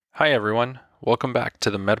Hi everyone, welcome back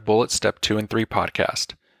to the MedBullet Step 2 and 3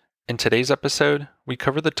 podcast. In today's episode, we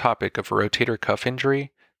cover the topic of rotator cuff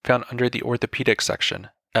injury found under the Orthopedics section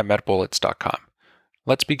at medbullets.com.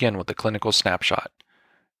 Let's begin with the clinical snapshot.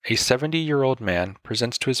 A 70-year-old man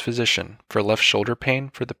presents to his physician for left shoulder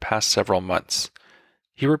pain for the past several months.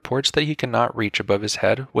 He reports that he cannot reach above his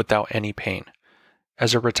head without any pain.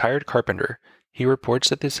 As a retired carpenter, he reports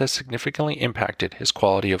that this has significantly impacted his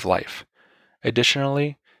quality of life.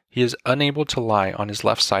 Additionally, he is unable to lie on his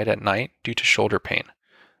left side at night due to shoulder pain.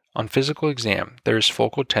 On physical exam, there is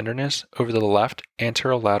focal tenderness over the left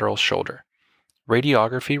anterolateral shoulder.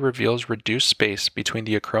 Radiography reveals reduced space between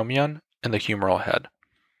the acromion and the humeral head.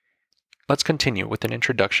 Let's continue with an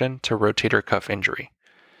introduction to rotator cuff injury.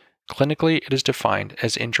 Clinically, it is defined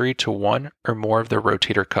as injury to one or more of the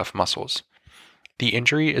rotator cuff muscles. The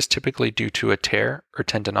injury is typically due to a tear or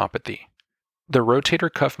tendinopathy. The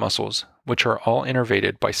rotator cuff muscles, which are all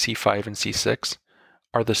innervated by C5 and C6,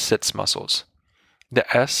 are the sits muscles. The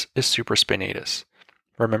S is supraspinatus.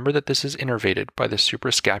 Remember that this is innervated by the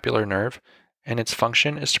suprascapular nerve, and its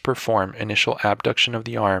function is to perform initial abduction of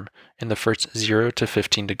the arm in the first 0 to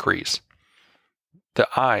 15 degrees. The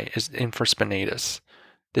I is infraspinatus.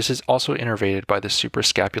 This is also innervated by the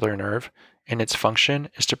suprascapular nerve, and its function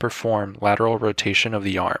is to perform lateral rotation of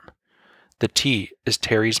the arm. The T is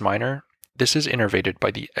teres minor. This is innervated by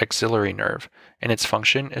the axillary nerve, and its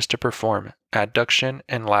function is to perform adduction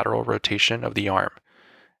and lateral rotation of the arm.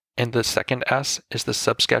 And the second S is the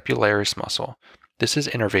subscapularis muscle. This is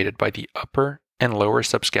innervated by the upper and lower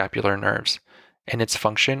subscapular nerves, and its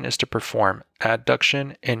function is to perform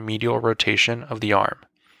adduction and medial rotation of the arm.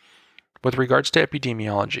 With regards to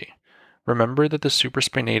epidemiology, remember that the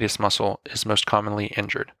supraspinatus muscle is most commonly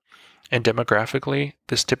injured, and demographically,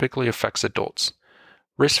 this typically affects adults.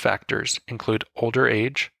 Risk factors include older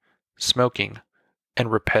age, smoking,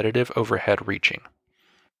 and repetitive overhead reaching.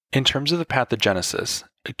 In terms of the pathogenesis,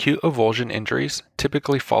 acute avulsion injuries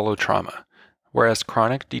typically follow trauma, whereas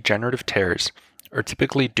chronic degenerative tears are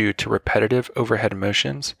typically due to repetitive overhead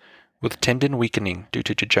motions with tendon weakening due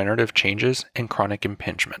to degenerative changes and chronic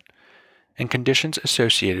impingement. And conditions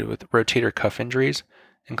associated with rotator cuff injuries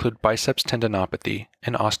include biceps tendinopathy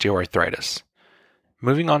and osteoarthritis.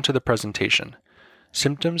 Moving on to the presentation.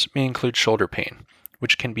 Symptoms may include shoulder pain,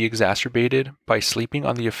 which can be exacerbated by sleeping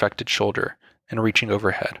on the affected shoulder and reaching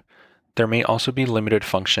overhead. There may also be limited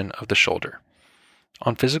function of the shoulder.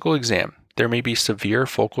 On physical exam, there may be severe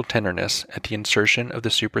focal tenderness at the insertion of the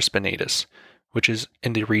supraspinatus, which is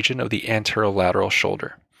in the region of the anterolateral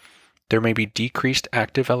shoulder. There may be decreased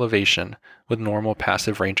active elevation with normal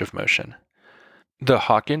passive range of motion. The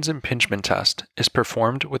Hawkins impingement test is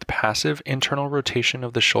performed with passive internal rotation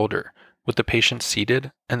of the shoulder with the patient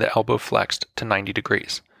seated and the elbow flexed to 90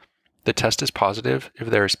 degrees. The test is positive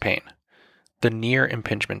if there is pain. The near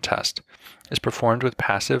impingement test is performed with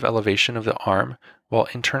passive elevation of the arm while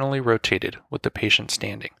internally rotated with the patient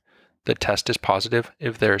standing. The test is positive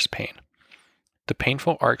if there is pain. The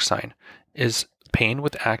painful arc sign is pain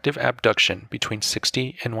with active abduction between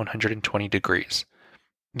 60 and 120 degrees.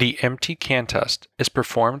 The empty can test is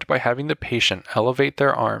performed by having the patient elevate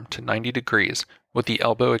their arm to 90 degrees with the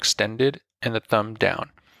elbow extended and the thumb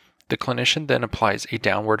down. The clinician then applies a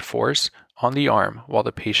downward force on the arm while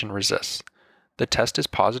the patient resists. The test is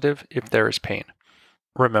positive if there is pain.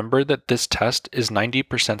 Remember that this test is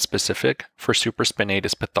 90% specific for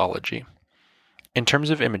supraspinatus pathology. In terms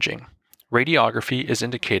of imaging, radiography is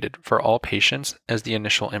indicated for all patients as the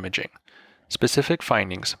initial imaging. Specific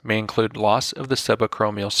findings may include loss of the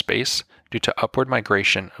subacromial space due to upward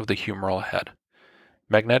migration of the humeral head.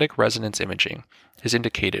 Magnetic resonance imaging is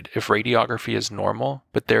indicated if radiography is normal,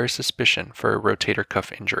 but there is suspicion for a rotator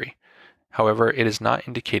cuff injury. However, it is not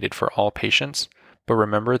indicated for all patients, but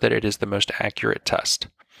remember that it is the most accurate test.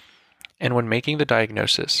 And when making the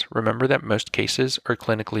diagnosis, remember that most cases are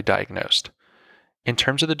clinically diagnosed. In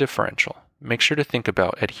terms of the differential, make sure to think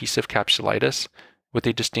about adhesive capsulitis, with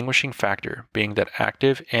a distinguishing factor being that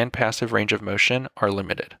active and passive range of motion are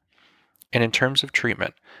limited. And in terms of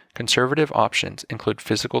treatment, conservative options include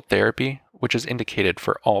physical therapy, which is indicated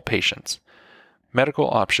for all patients. Medical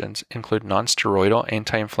options include nonsteroidal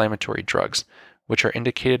anti-inflammatory drugs, which are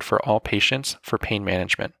indicated for all patients for pain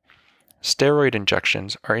management. Steroid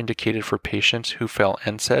injections are indicated for patients who fail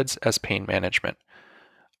NSAIDs as pain management.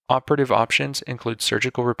 Operative options include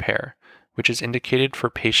surgical repair, which is indicated for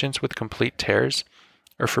patients with complete tears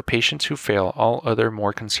or for patients who fail all other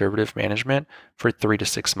more conservative management for 3 to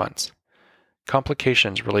 6 months.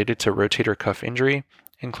 Complications related to rotator cuff injury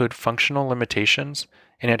include functional limitations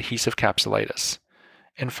and adhesive capsulitis.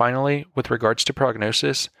 And finally, with regards to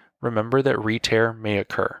prognosis, remember that re-tear may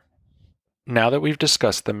occur. Now that we've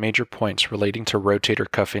discussed the major points relating to rotator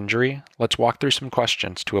cuff injury, let's walk through some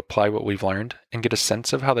questions to apply what we've learned and get a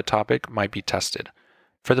sense of how the topic might be tested.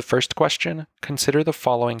 For the first question, consider the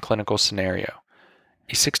following clinical scenario.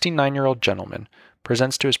 A 69-year-old gentleman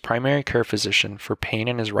presents to his primary care physician for pain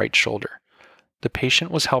in his right shoulder. The patient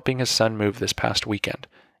was helping his son move this past weekend,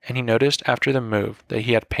 and he noticed after the move that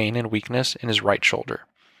he had pain and weakness in his right shoulder.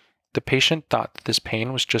 The patient thought that this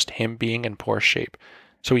pain was just him being in poor shape,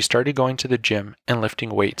 so he started going to the gym and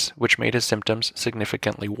lifting weights, which made his symptoms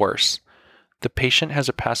significantly worse. The patient has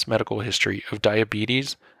a past medical history of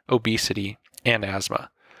diabetes, obesity, and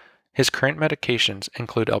asthma. His current medications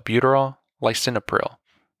include albuterol, lisinopril,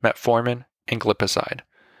 metformin, and glipizide.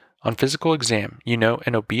 On physical exam, you note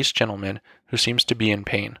an obese gentleman who seems to be in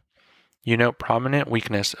pain. You note prominent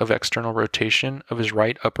weakness of external rotation of his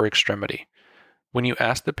right upper extremity. When you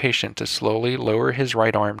ask the patient to slowly lower his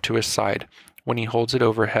right arm to his side when he holds it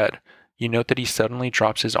overhead, you note that he suddenly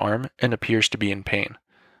drops his arm and appears to be in pain.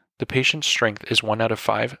 The patient's strength is 1 out of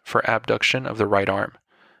 5 for abduction of the right arm.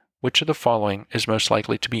 Which of the following is most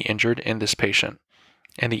likely to be injured in this patient?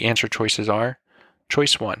 And the answer choices are: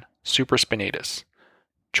 Choice 1, supraspinatus.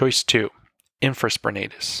 Choice 2,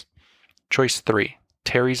 infraspinatus. Choice 3,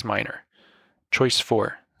 teres minor. Choice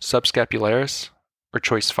 4, subscapularis. Or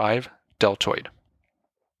choice 5, deltoid.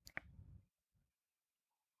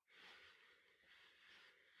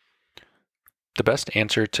 The best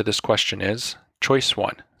answer to this question is choice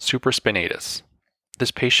 1, supraspinatus. This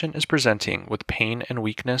patient is presenting with pain and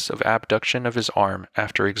weakness of abduction of his arm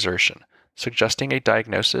after exertion, suggesting a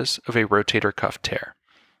diagnosis of a rotator cuff tear.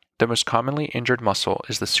 The most commonly injured muscle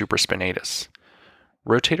is the supraspinatus.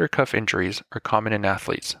 Rotator cuff injuries are common in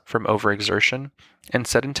athletes from overexertion and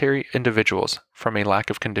sedentary individuals from a lack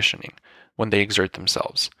of conditioning when they exert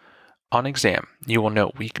themselves. On exam, you will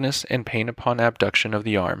note weakness and pain upon abduction of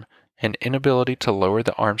the arm and inability to lower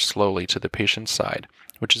the arm slowly to the patient's side,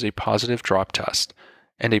 which is a positive drop test,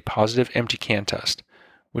 and a positive empty can test,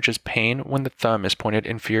 which is pain when the thumb is pointed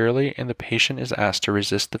inferiorly and the patient is asked to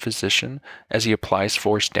resist the physician as he applies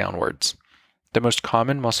force downwards. The most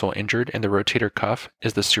common muscle injured in the rotator cuff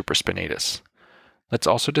is the supraspinatus. Let's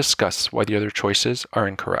also discuss why the other choices are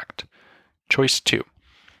incorrect. Choice 2.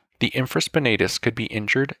 The infraspinatus could be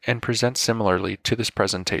injured and present similarly to this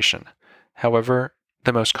presentation. However,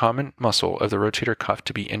 the most common muscle of the rotator cuff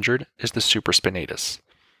to be injured is the supraspinatus.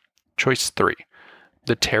 Choice 3.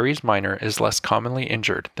 The teres minor is less commonly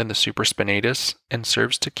injured than the supraspinatus and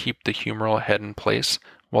serves to keep the humeral head in place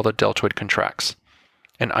while the deltoid contracts.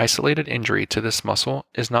 An isolated injury to this muscle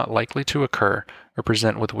is not likely to occur or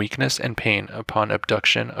present with weakness and pain upon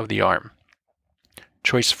abduction of the arm.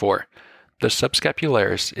 Choice 4. The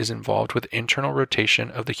subscapularis is involved with internal rotation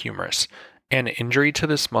of the humerus. An injury to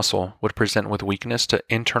this muscle would present with weakness to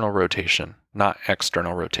internal rotation, not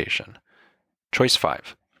external rotation. Choice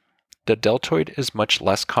 5. The deltoid is much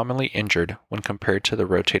less commonly injured when compared to the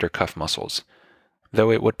rotator cuff muscles.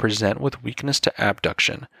 Though it would present with weakness to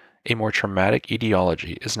abduction, a more traumatic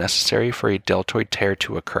etiology is necessary for a deltoid tear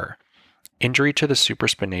to occur. Injury to the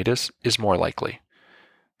supraspinatus is more likely.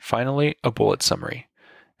 Finally, a bullet summary.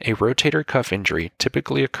 A rotator cuff injury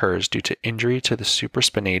typically occurs due to injury to the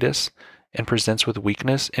supraspinatus and presents with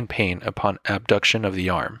weakness and pain upon abduction of the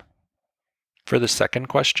arm. For the second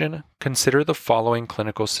question, consider the following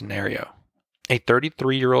clinical scenario. A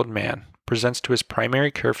 33-year-old man presents to his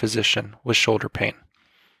primary care physician with shoulder pain.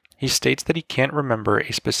 He states that he can't remember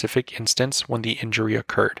a specific instance when the injury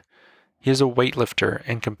occurred. He is a weightlifter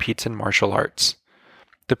and competes in martial arts.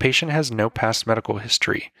 The patient has no past medical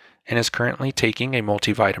history and is currently taking a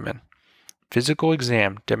multivitamin. Physical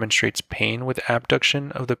exam demonstrates pain with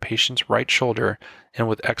abduction of the patient's right shoulder and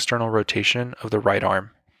with external rotation of the right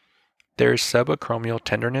arm. There is subacromial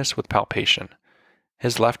tenderness with palpation.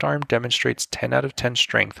 His left arm demonstrates 10 out of 10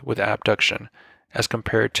 strength with abduction, as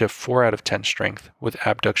compared to 4 out of 10 strength with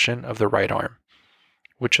abduction of the right arm.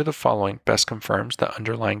 Which of the following best confirms the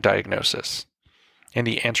underlying diagnosis? And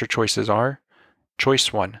the answer choices are: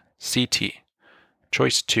 Choice 1, CT.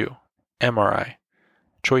 Choice 2, MRI.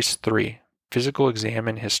 Choice 3, physical exam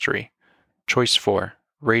and history. Choice 4,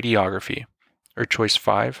 radiography. Or choice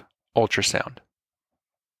 5, ultrasound.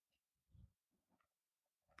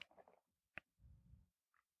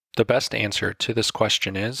 The best answer to this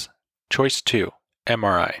question is choice 2,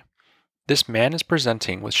 MRI. This man is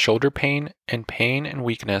presenting with shoulder pain and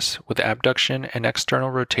weakness with abduction and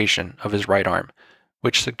external rotation of his right arm,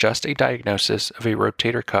 which suggests a diagnosis of a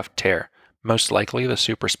rotator cuff tear, most likely the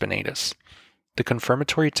supraspinatus. The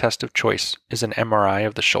confirmatory test of choice is an MRI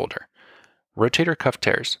of the shoulder. Rotator cuff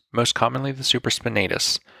tears, most commonly the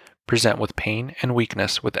supraspinatus, present with pain and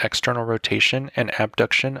weakness with external rotation and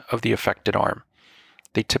abduction of the affected arm.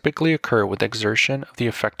 They typically occur with exertion of the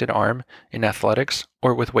affected arm in athletics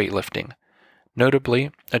or with weightlifting.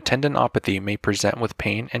 Notably, a tendinopathy may present with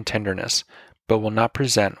pain and tenderness, but will not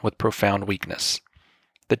present with profound weakness.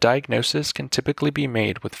 The diagnosis can typically be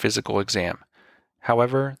made with physical exam.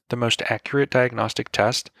 However, the most accurate diagnostic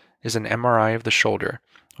test is an MRI of the shoulder,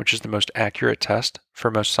 which is the most accurate test for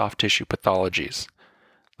most soft tissue pathologies.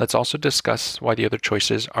 Let's also discuss why the other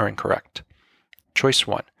choices are incorrect. Choice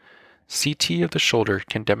 1. CT of the shoulder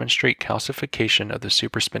can demonstrate calcification of the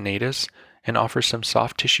supraspinatus and offer some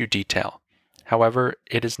soft tissue detail. However,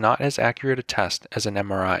 it is not as accurate a test as an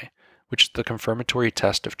MRI, which is the confirmatory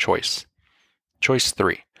test of choice. Choice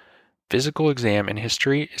 3. Physical exam and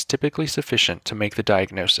history is typically sufficient to make the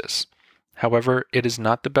diagnosis. However, it is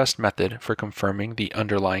not the best method for confirming the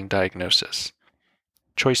underlying diagnosis.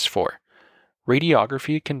 Choice 4.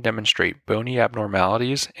 Radiography can demonstrate bony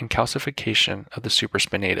abnormalities and calcification of the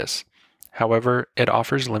supraspinatus. However, it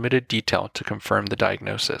offers limited detail to confirm the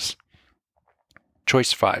diagnosis.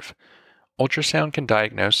 Choice 5. Ultrasound can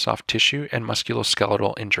diagnose soft tissue and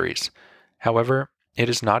musculoskeletal injuries. However, it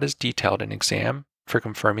is not as detailed an exam for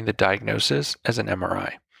confirming the diagnosis as an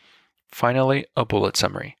MRI. Finally, a bullet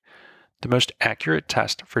summary. The most accurate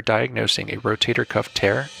test for diagnosing a rotator cuff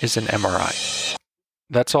tear is an MRI.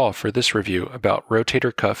 That's all for this review about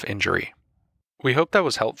rotator cuff injury. We hope that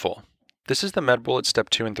was helpful. This is the MedBullets Step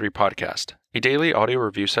 2 and 3 podcast, a daily audio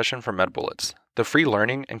review session from MedBullets, the free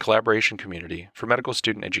learning and collaboration community for medical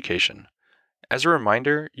student education. As a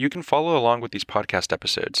reminder, you can follow along with these podcast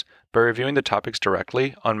episodes by reviewing the topics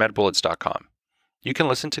directly on medbullets.com. You can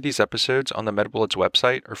listen to these episodes on the MedBullets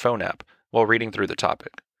website or phone app while reading through the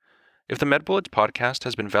topic. If the MedBullets podcast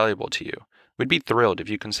has been valuable to you, we'd be thrilled if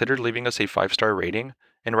you considered leaving us a 5-star rating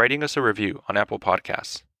and writing us a review on Apple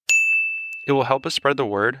Podcasts. It will help us spread the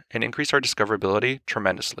word and increase our discoverability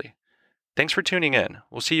tremendously. Thanks for tuning in.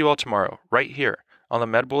 We'll see you all tomorrow, right here on the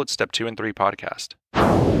MedBullets Step 2 and 3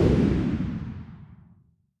 podcast.